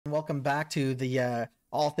Welcome back to the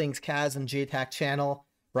All Things CAS and JTAC channel.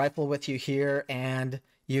 Rifle with you here, and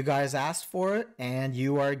you guys asked for it, and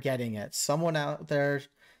you are getting it. Someone out there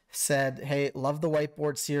said, hey, love the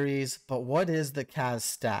whiteboard series, but what is the CAS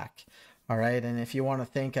stack? All right, and if you want to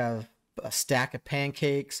think of a stack of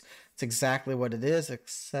pancakes, it's exactly what it is,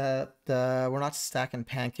 except we're not stacking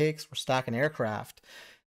pancakes, we're stacking aircraft.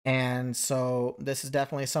 And so this is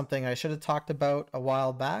definitely something I should have talked about a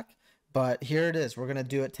while back, but here it is. We're going to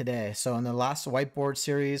do it today. So in the last whiteboard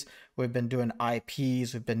series, we've been doing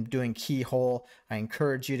IPs, we've been doing keyhole. I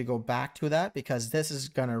encourage you to go back to that because this is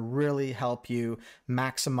going to really help you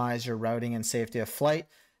maximize your routing and safety of flight.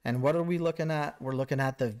 And what are we looking at? We're looking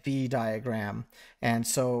at the V diagram. And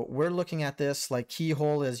so we're looking at this like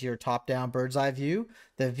keyhole is your top-down bird's eye view.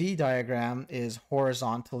 The V diagram is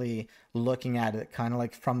horizontally looking at it, kind of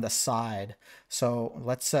like from the side. So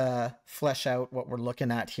let's flesh out what we're looking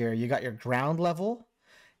at here. You got your ground level.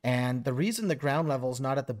 And the reason the ground level is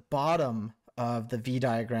not at the bottom of the V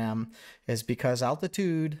diagram is because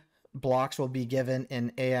altitude blocks will be given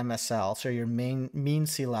in AMSL, so your mean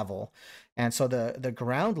sea level. And so the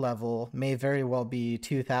ground level may very well be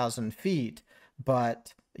 2,000 feet,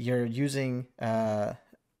 but you're using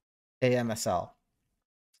AMSL.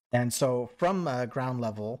 And so from ground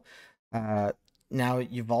level, now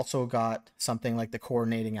you've also got something like the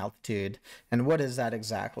coordinating altitude. And what is that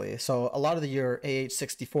exactly? So a lot of your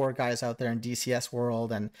AH-64 guys out there in DCS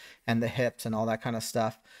world and the HIPs and all that kind of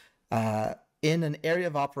stuff, in an area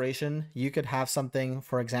of operation, you could have something,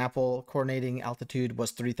 for example, coordinating altitude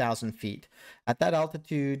was 3,000 feet. At that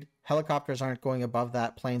altitude, helicopters aren't going above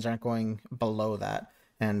that, planes aren't going below that.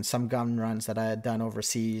 And some gun runs that I had done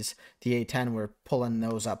overseas, the A-10 were pulling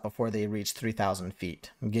those up before they reached 3,000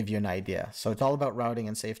 feet, and give you an idea. So it's all about routing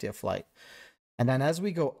and safety of flight. And then as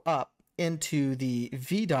we go up into the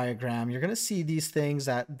V diagram, you're going to see these things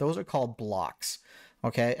that those are called blocks.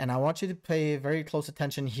 Okay, and I want you to pay very close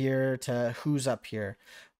attention here to who's up here.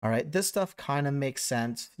 All right, this stuff kind of makes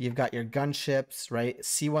sense. You've got your gunships, right?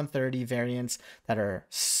 C-130 variants that are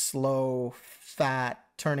slow, fat,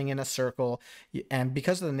 turning in a circle. And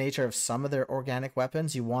because of the nature of some of their organic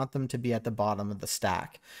weapons, you want them to be at the bottom of the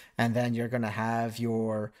stack. And then you're going to have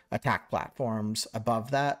your attack platforms above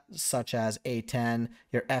that, such as A-10,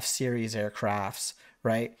 your F-series aircrafts,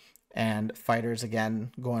 right? And fighters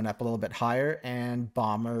again going up a little bit higher, and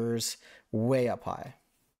bombers way up high.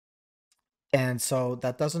 And so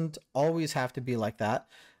that doesn't always have to be like that,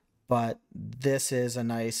 but this is a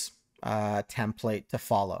nice template to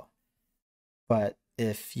follow. But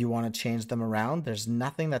if you want to change them around, there's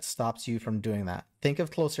nothing that stops you from doing that. Think of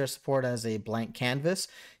close air support as a blank canvas.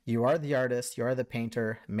 You are the artist, you are the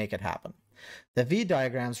painter, make it happen. The V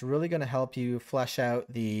diagram is really going to help you flesh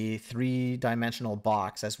out the three-dimensional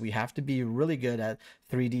box, as we have to be really good at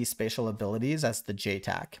 3D spatial abilities as the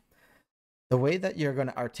JTAC. The way that you're going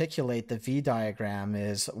to articulate the V diagram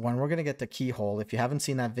is when we're going to get to keyhole. If you haven't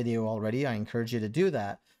seen that video already, I encourage you to do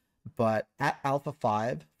that. But at Alpha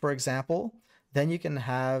 5, for example, then you can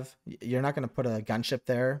have, you're not going to put a gunship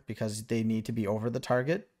there because they need to be over the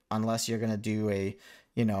target unless you're going to do a,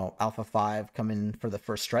 Alpha 5 come in for the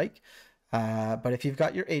first strike. But if you've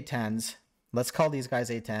got your A-10s, let's call these guys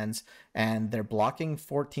A-10s, and they're blocking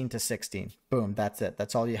 14 to 16. Boom, that's it.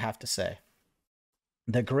 That's all you have to say.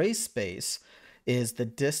 The gray space is the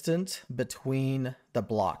distance between the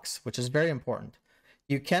blocks, which is very important.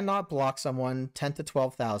 You cannot block someone 10 to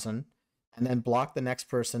 12,000 and then block the next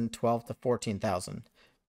person 12 to 14,000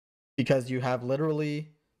 because you have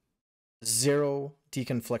literally zero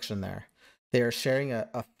deconfliction there. They are sharing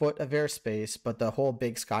a foot of airspace, but the whole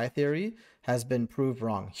big sky theory has been proved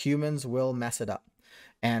wrong. Humans will mess it up.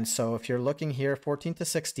 And so if you're looking here 14 to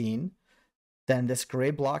 16, then this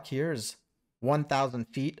gray block here is 1,000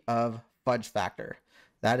 feet of fudge factor.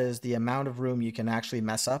 That is the amount of room you can actually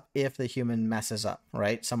mess up if the human messes up,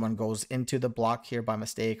 right? Someone goes into the block here by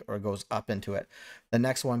mistake or goes up into it. The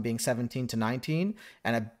next one being 17 to 19,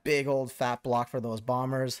 and a big old fat block for those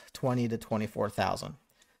bombers, 20 to 24,000.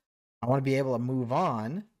 I want to be able to move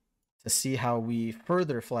on to see how we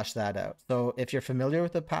further flesh that out. So if you're familiar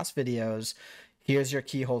with the past videos, here's your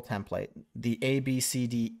keyhole template, the A, B, C,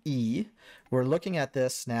 D, E. We're looking at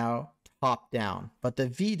this now top down, but the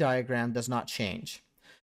V diagram does not change.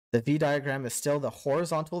 The V diagram is still the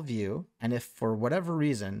horizontal view, and if for whatever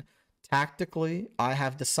reason, tactically, I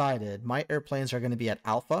have decided my airplanes are going to be at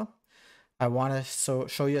alpha, I want to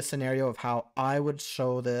show you a scenario of how I would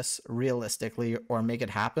show this realistically or make it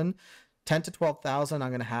happen. 10 to 12,000, I'm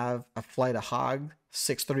going to have a flight of hog,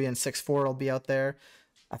 6.3 and 6.4 will be out there,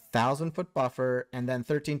 1,000-foot buffer, and then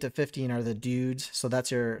 13 to 15 are the dudes. So that's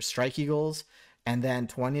your Strike Eagles. And then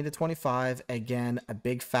 20 to 25, again, a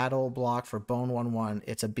big fat old block for Bone 1-1.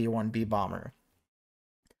 It's a B-1B bomber.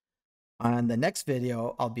 On the next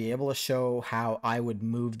video, I'll be able to show how I would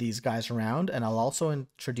move these guys around, and I'll also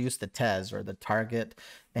introduce the TEZ, or the target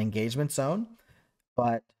engagement zone.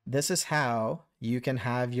 But this is how you can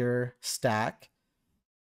have your stack.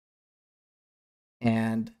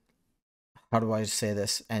 And how do I say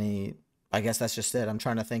this? I guess that's just it. I'm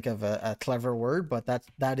trying to think of a clever word, but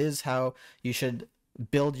that is how you should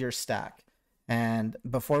build your stack. And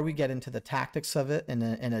before we get into the tactics of it in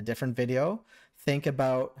a different video, think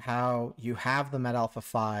about how you have them at alpha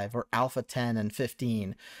 5 or alpha 10 and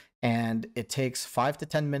 15, and it takes 5 to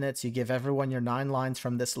 10 minutes. You give everyone your 9 lines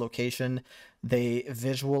from this location. They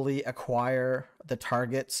visually acquire the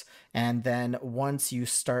targets, and then once you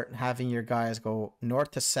start having your guys go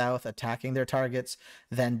north to south attacking their targets,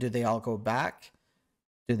 then do they all go back?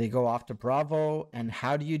 Do they go off to Bravo? And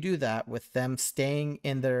how do you do that with them staying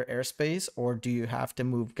in their airspace, or do you have to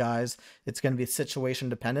move guys? It's going to be situation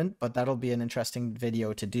dependent, but that'll be an interesting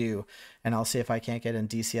video to do. And I'll see if I can't get in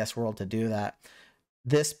DCS World to do that.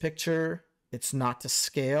 This picture, it's not to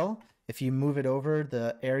scale. If you move it over,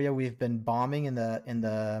 the area we've been bombing in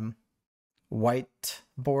the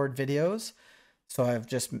whiteboard videos. So I've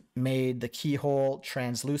just made the keyhole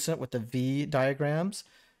translucent with the V diagrams.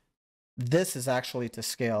 This is actually to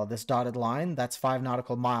scale. This dotted line, that's 5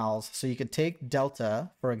 nautical miles. So you could take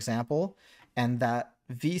Delta, for example, and that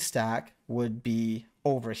V stack would be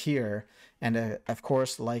over here. And of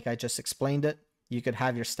course, like I just explained it, you could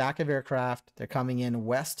have your stack of aircraft. They're coming in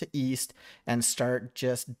west to east and start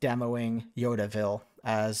just demoing Yodaville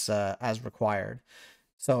as required.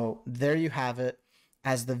 So there you have it.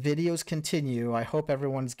 As the videos continue, I hope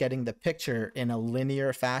everyone's getting the picture in a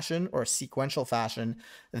linear fashion or sequential fashion,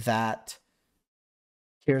 that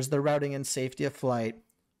here's the routing and safety of flight.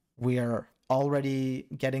 We are already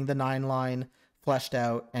getting the 9 line fleshed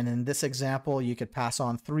out. And in this example, you could pass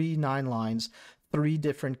on 3 9 lines, 3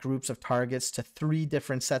 different groups of targets to 3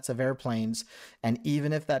 different sets of airplanes. And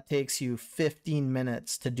even if that takes you 15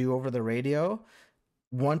 minutes to do over the radio,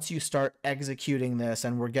 once you start executing this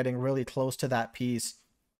and we're getting really close to that piece,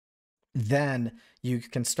 then you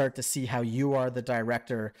can start to see how you are the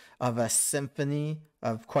director of a symphony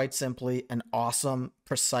of, quite simply, an awesome,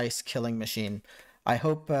 precise killing machine. I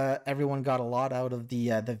hope everyone got a lot out of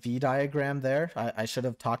the V diagram there. I should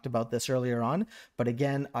have talked about this earlier on, but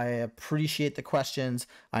again, I appreciate the questions.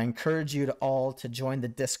 I encourage you to all to join the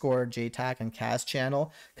Discord, JTAC, and Kaz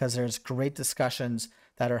channel, because there's great discussions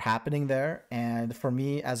that are happening there. And for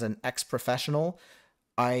me, as an ex-professional,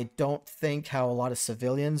 I don't think how a lot of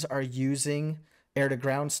civilians are using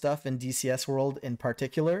air-to-ground stuff in DCS World in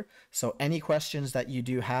particular. So any questions that you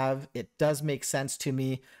do have, it does make sense to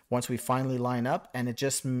me once we finally line up, and it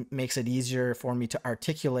just makes it easier for me to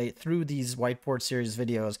articulate through these whiteboard series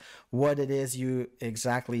videos what it is you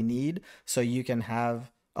exactly need, so you can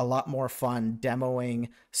have a lot more fun demoing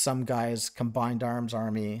some guy's combined arms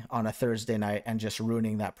army on a Thursday night and just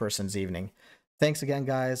ruining that person's evening. Thanks again,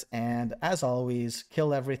 guys, and as always,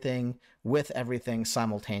 kill everything with everything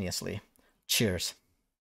simultaneously. Cheers.